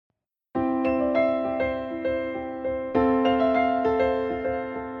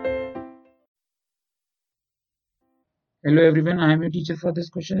Hello everyone, I am your teacher for this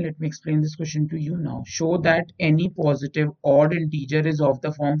question. Let me explain this question to you now. Show that any positive odd integer is of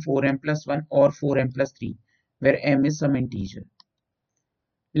the form 4m plus 1 or 4m plus 3, where m is some integer.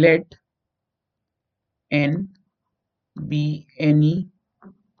 Let n be any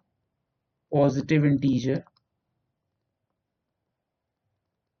positive integer.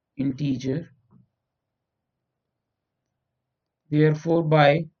 Therefore,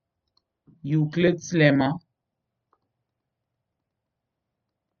 by Euclid's lemma,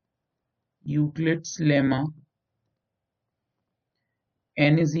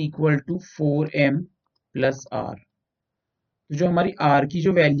 n is equal to 4m plus r. तो जो हमारी r की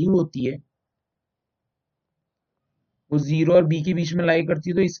जो value होती है वो 0 और b के बीच में लाई करती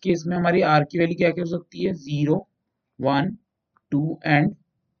है, तो इस केस में हमारी r की वैल्यू क्या क्या हो सकती है? 0, 1, 2 एंड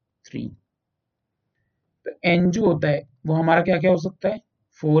 3. तो n जो होता है वो हमारा क्या क्या हो सकता है?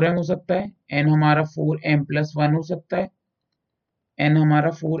 4m हो सकता है, n हमारा 4m प्लस 1 हो सकता है, n हमारा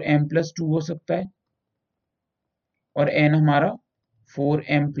 4m प्लस 2 हो सकता है और n हमारा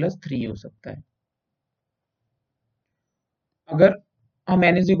 4m प्लस 3 हो सकता है. अगर हम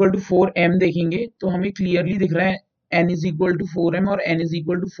n is equal to 4m देखेंगे तो हमें क्लियरली दिख रहा है n is equal to 4m और n is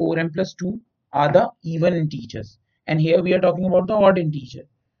equal to 4m plus 2 are the even integers, and here we are talking about the odd integer.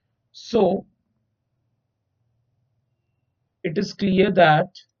 So it is clear that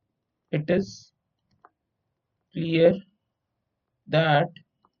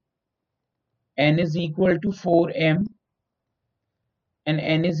n is equal to 4m and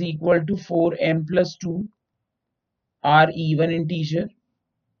n is equal to 4m plus 2 are even integer.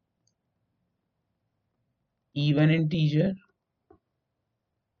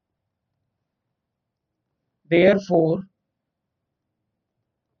 Therefore,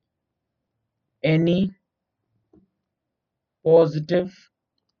 any positive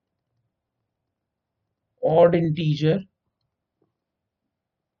odd integer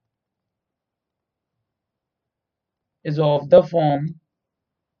is of the form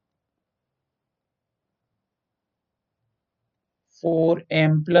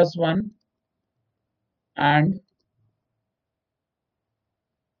 4m plus 1 and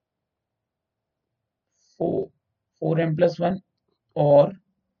 4m plus 1 or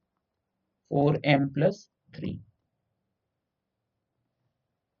 4m plus 3.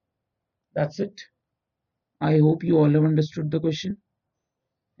 That's it. I hope you all have understood the question.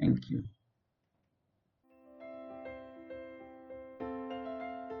 Thank you.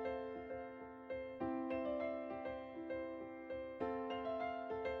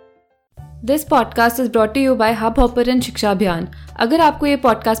 This podcast is brought to you by Hub Hopper and Shiksha अभियान. अगर आपको ये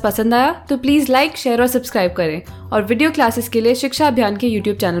podcast पसंद आया तो please like, share और subscribe करें और वीडियो क्लासेस के लिए शिक्षा अभियान के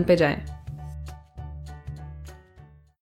यूट्यूब चैनल पर जाएं.